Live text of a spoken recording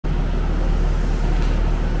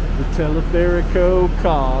The Teleférico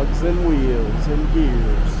cogs and wheels and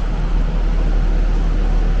gears.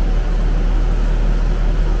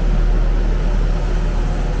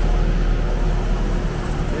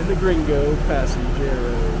 And the gringo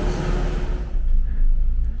passengeros.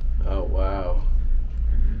 Oh wow.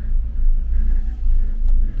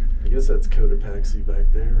 I guess that's Cotopaxi back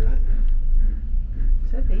there, right?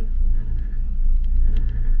 Should be.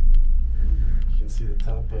 You can see the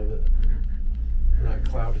top of it. Not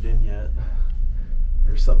clouded in yet.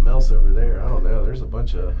 There's something else over there. I don't know. There's a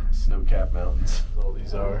bunch of snow-capped mountains. All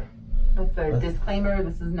these are. That's our disclaimer.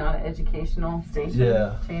 This is not an educational station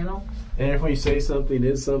channel. And if we say something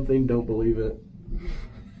is something, don't believe it.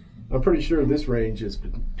 I'm pretty sure this range is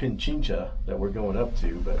Pichincha that we're going up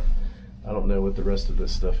to, but I don't know what the rest of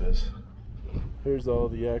this stuff is. Here's all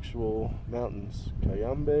the actual mountains.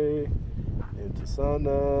 Cayambe,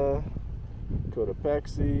 Antisana,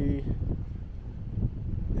 Cotopaxi,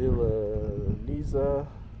 Ilaniza,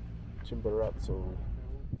 Chimborazo.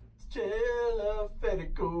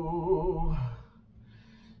 Teleférico,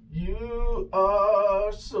 you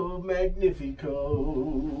are so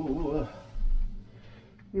magnifico.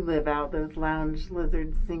 You live out those lounge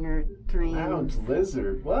lizard singer dreams. Lounge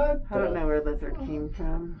lizard? What? I don't know where lizard came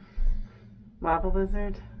from. Lava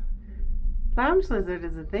lizard? Lounge lizard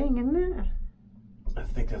is a thing, isn't it? I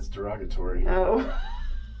think that's derogatory. Oh.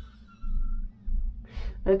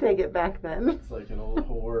 I take it back then. It's like an old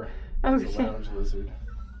whore. Okay. It's a lounge lizard.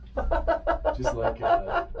 Just like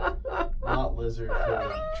a lot lizard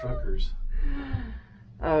for truckers.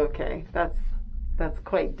 Okay, that's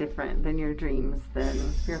quite different than your dreams,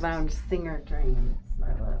 than your lounge singer dreams,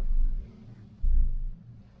 my love.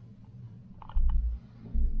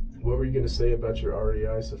 What were you going to say about your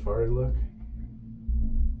REI safari look?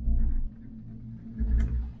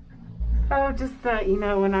 Oh, just you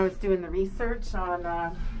know, when I was doing the research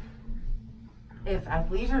on if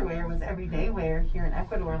athleisure wear was everyday wear here in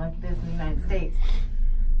Ecuador like it is in the United States,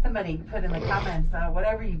 somebody put in the comments,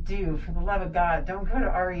 whatever you do, for the love of God, don't go to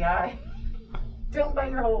REI. Don't buy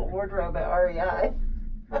your whole wardrobe at REI.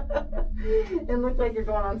 It looked like you're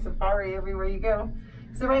going on safari everywhere you go.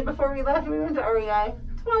 So right before we left, we went to REI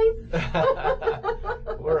twice.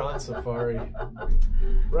 We're on safari.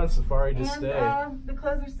 We're on safari to stay. The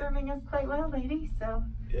clothes are serving us quite well, lady. So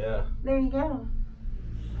yeah, there you go.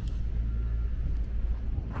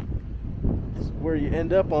 This is where you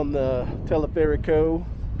end up on the Teleférico.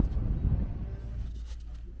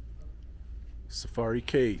 Safari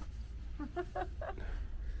Kate.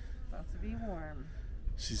 About to be warm.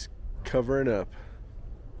 She's covering up.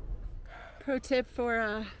 Pro tip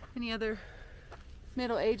for any other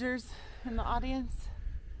middle-agers in the audience: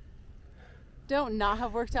 don't not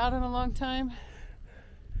have worked out in a long time,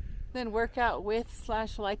 then work out with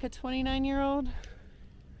 / like a 29-year-old,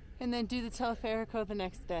 and then do the Teleférico the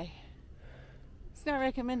next day. It's not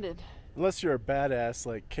recommended. Unless you're a badass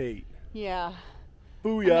like Kate. Yeah.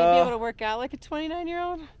 Booyah. I may be able to work out like a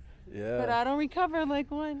 29-year-old. Yeah. But I don't recover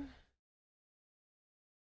like one.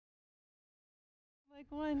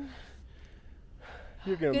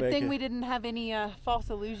 You're gonna Good make thing it. we didn't have any false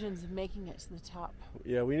illusions of making it to the top.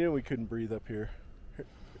 Yeah, we knew we couldn't breathe up here.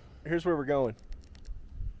 Here's where we're going.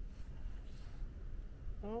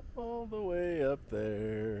 All the way up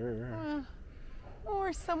there.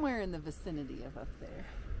 Or somewhere in the vicinity of up there.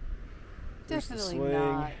 There's Definitely the swing.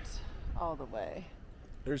 not all the way.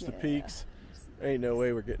 There's the peaks. Ain't no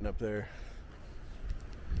way we're getting up there.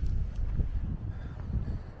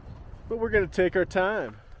 But we're gonna take our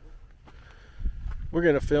time. We're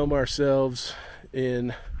gonna film ourselves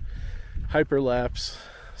in hyperlapse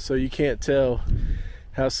so you can't tell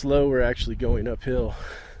how slow we're actually going uphill.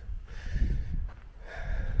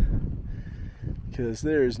 Because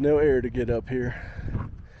there is no air to get up here,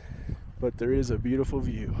 but there is a beautiful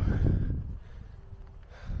view.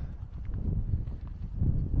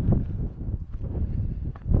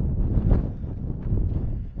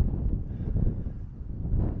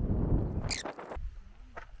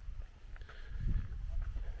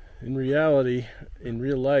 In reality, in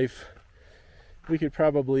real life, we could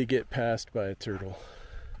probably get passed by a turtle.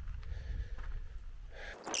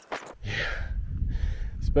 Yeah.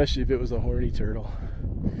 Especially if it was a horny turtle.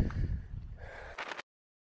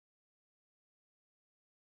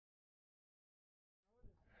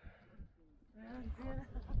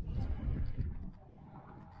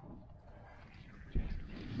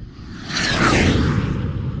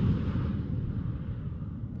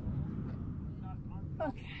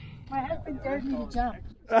 Okay. My husband dared me to jump.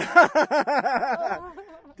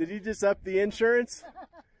 Did he just up the insurance?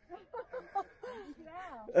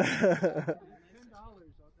 Yeah.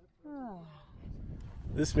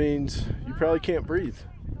 This means you probably can't breathe.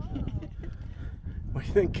 What do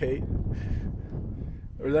you think, Kate?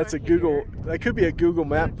 Or that's a Google, that could be a Google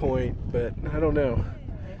map point, but I don't know.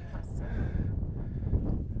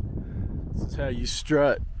 This is how you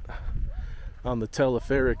strut on the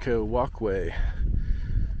Teleférico walkway.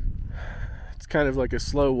 It's kind of like a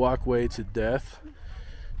slow walkway to death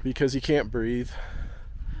because you can't breathe.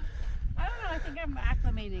 I don't know. I think I'm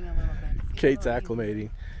acclimating a little bit. Kate's acclimating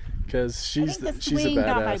because she's a swing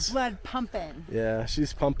got my badass. blood pumping. Yeah,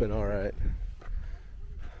 she's pumping all right.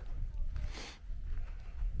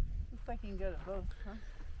 Looks like you can go to both, huh?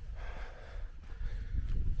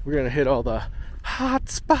 We're gonna hit all the hot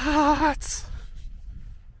spots.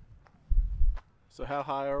 So how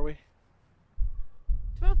high are we?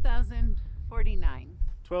 12,049.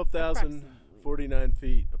 12,049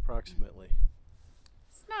 feet approximately.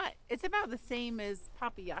 It's not. It's about the same as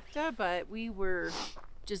Papayacta, but we were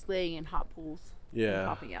just laying in hot pools.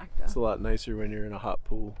 Yeah, In Papayacta. it's a lot nicer when you're in a hot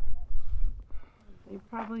pool. They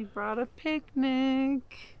probably brought a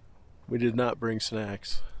picnic. We did not bring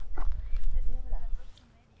snacks.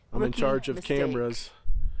 I'm in Rookie charge of mistake. cameras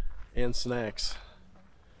and snacks.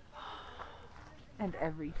 And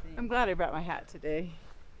everything. I'm glad I brought my hat today.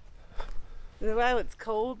 While it's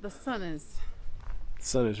cold, the sun is. The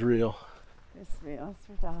sun is real. It's real. It's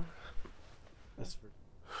for dog. That's for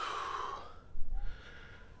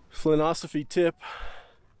philosophy tip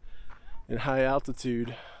in high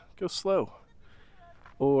altitude: go slow,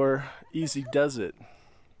 or easy does it.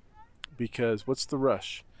 Because what's the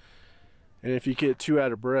rush? And if you get too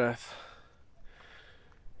out of breath,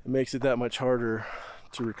 it makes it that much harder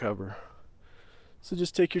to recover. So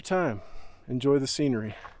just take your time, enjoy the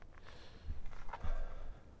scenery. I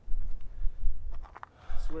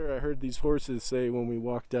swear I heard these horses say when we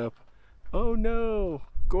walked up, "Oh no,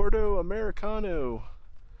 Gordo Americano,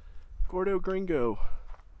 Gordo Gringo,"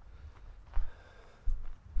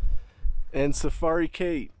 and Safari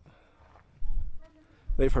Kate.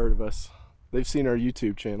 They've heard of us. They've seen our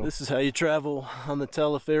YouTube channel. This is how you travel on the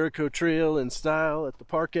Teleférico trail in style at the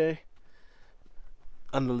parque.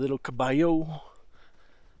 On the little caballo.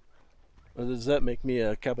 Or does that make me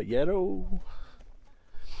a caballero?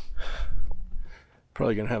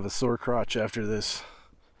 Probably gonna have a sore crotch after this.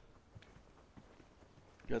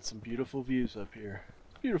 Got some beautiful views up here.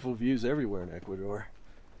 Beautiful views everywhere in Ecuador.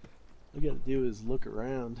 All you gotta do is look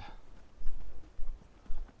around.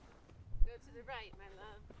 Go to the right, my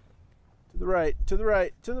love. To the right, to the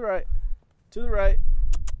right, to the right, to the right,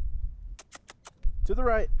 to the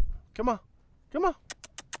right. Come on, come on.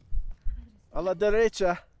 A la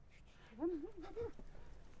derecha.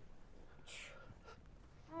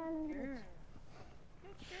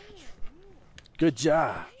 Good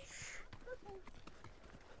job.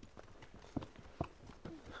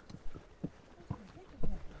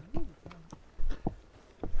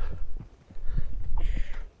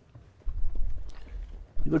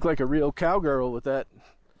 You look like a real cowgirl with that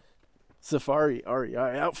safari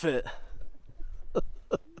REI outfit.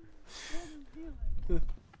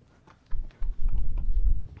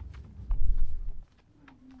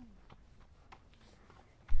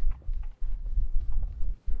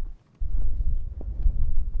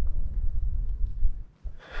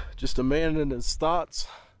 Just a man and his thoughts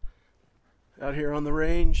out here on the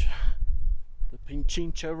range, the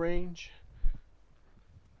Pichincha range.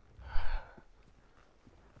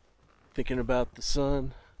 Thinking about the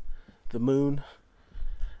sun, the moon,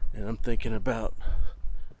 and I'm thinking about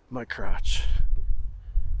my crotch.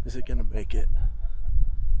 Is it gonna make it?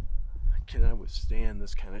 Can I withstand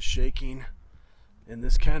this kind of shaking and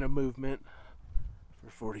this kind of movement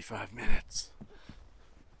for 45 minutes?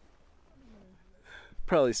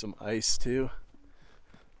 Probably some ice too.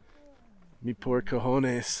 Mi por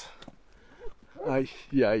cojones. Ay,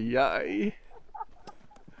 ay, ay.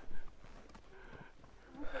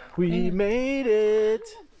 We made it.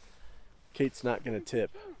 Kate's not gonna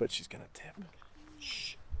tip, but she's gonna tip.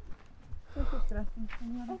 Shh.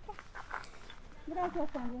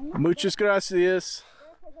 Muchas gracias.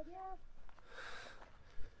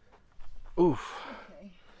 Oof.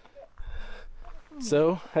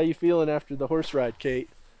 So, how you feeling after the horse ride, Kate?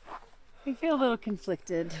 I feel a little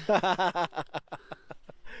conflicted. I've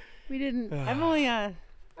only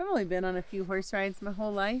been on a few horse rides my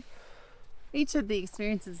whole life. Each of the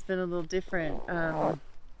experiences has been a little different.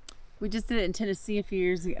 We just did it in Tennessee a few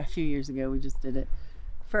years ago. We just did it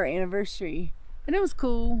for our anniversary, and it was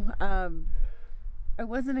cool. I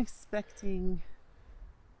wasn't expecting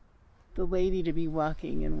the lady to be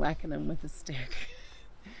walking and whacking them with a stick.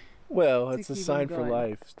 Well, it's a keep sign them for going.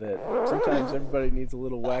 life that sometimes everybody needs a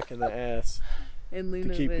little whack in the ass. And Luna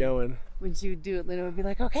to keep would, going. when she would do it, Luna would be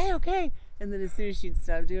like, okay, okay. And then as soon as she'd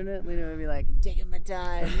stop doing it, Luna would be like, I'm taking my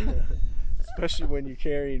time. Especially when you're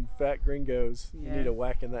carrying fat gringos, you need a Yes.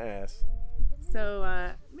 whack in the ass.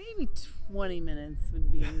 So maybe 20 minutes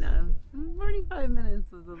would be enough. 45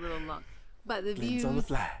 minutes was a little long. But the Flint's views, on the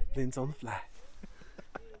fly. Flint's on the fly.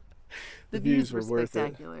 the views views were were worth it.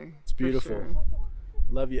 spectacular. It's beautiful. For sure.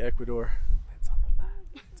 Love you, Ecuador. Flint's on the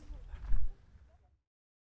fly.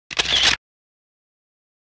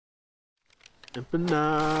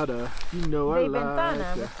 Empanada, you know I De like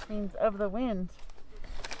ventana, it. which means of the wind,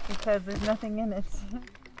 because there's nothing in it.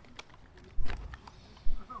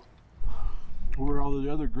 Where are all the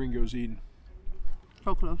other gringos eating?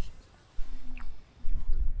 So close.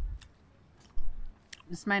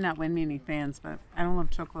 This might not win me any fans, but I don't love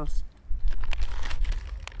choclos.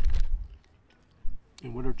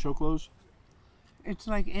 And what are choclos? It's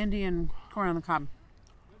like Indian corn on the cob.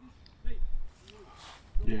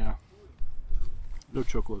 Yeah. No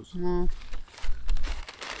choclos. No.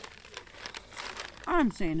 All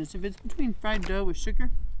I'm saying is if it's between fried dough with sugar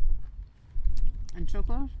and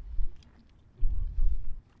choclos,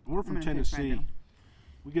 We're from I'm gonna pick fried Tennessee. dough.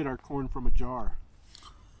 We get our corn from a jar.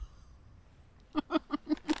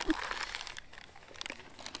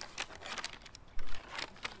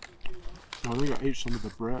 I think I ate some of the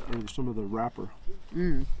bread or some of the wrapper.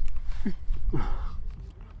 Mm. I'm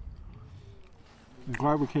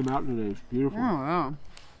glad we came out today. It's beautiful. Oh, wow.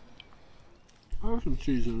 There's some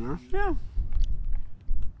cheese in there. Yeah.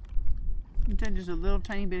 You said just a little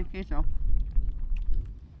tiny bit of queso.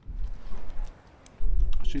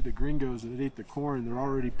 I see the gringos that eat the corn, they're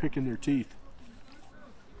already picking their teeth.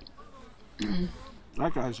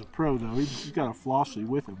 That guy's a pro though. He's got a flossy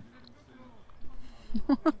with him.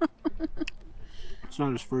 It's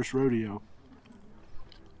not his first rodeo.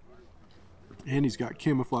 And he's got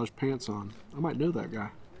camouflage pants on. I might know that guy.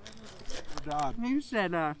 Oh God. He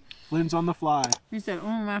said, Lynn's on the fly.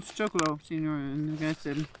 un más choclo, señor. And the guy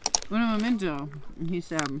said, un momento. And he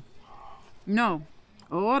said, no,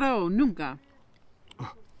 ahora o nunca.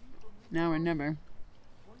 Now or never.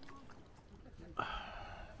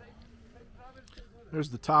 There's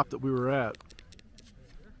the top that we were at.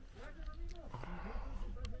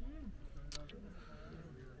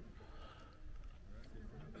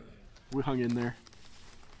 We hung in there.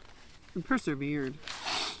 We persevered.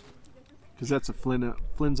 Because that's a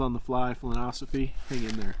Flynn's on the fly philosophy. Hang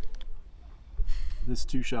in there. This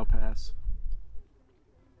too shall pass.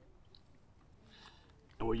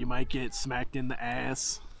 Or you might get smacked in the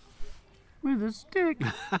ass. With a stick.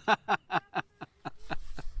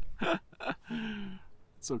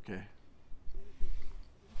 It's okay.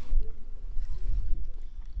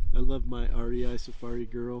 I love my REI Safari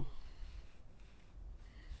girl.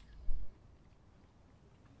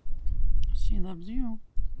 She loves you.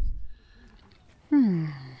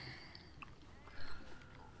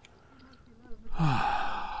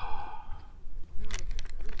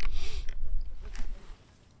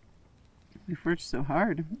 You worked so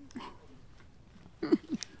hard.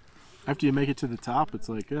 After you make it to the top, it's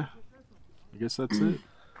like, I guess that's it. I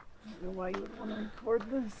don't know why you would want to record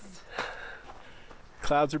this.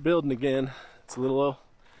 Clouds are building again. It's a little low.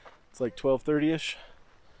 It's like 12:30ish.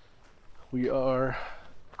 We are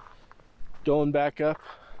going back up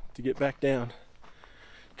to get back down.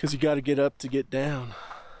 Because you got to get up to get down.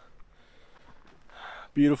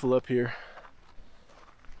 Beautiful up here.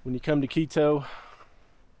 When you come to Quito,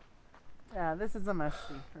 Yeah, this is a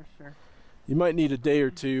must-see for sure. you might need a day or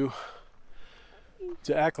two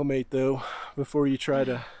to acclimate though before you try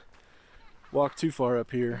to walk too far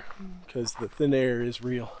up here, because the thin air is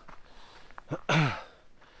real.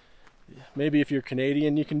 Maybe if you're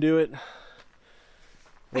Canadian you can do it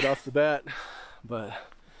right off the bat, but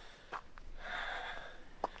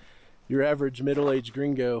your average middle-aged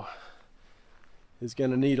gringo is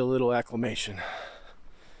gonna need a little acclimation.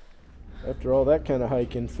 After all that kind of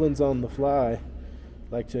hiking, Flynn's on the fly.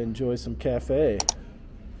 Like to enjoy some cafe.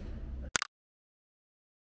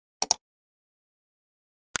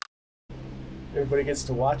 Everybody gets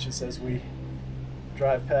to watch us as we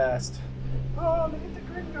drive past. Oh, look at the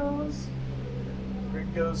gringos.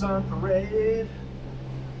 Gringos on parade.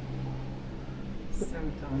 So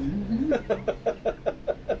dumb.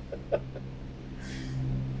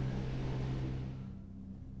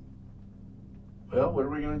 Well, what are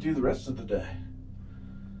we going to do the rest of the day?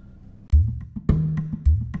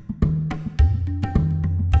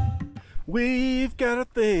 We've got a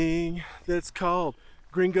thing that's called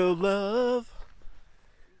Gringo Love.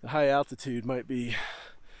 The high altitude might be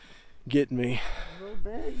getting me. A little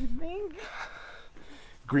bit, you think?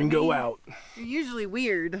 Gringo out. You're usually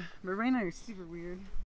weird, but right now you're super weird.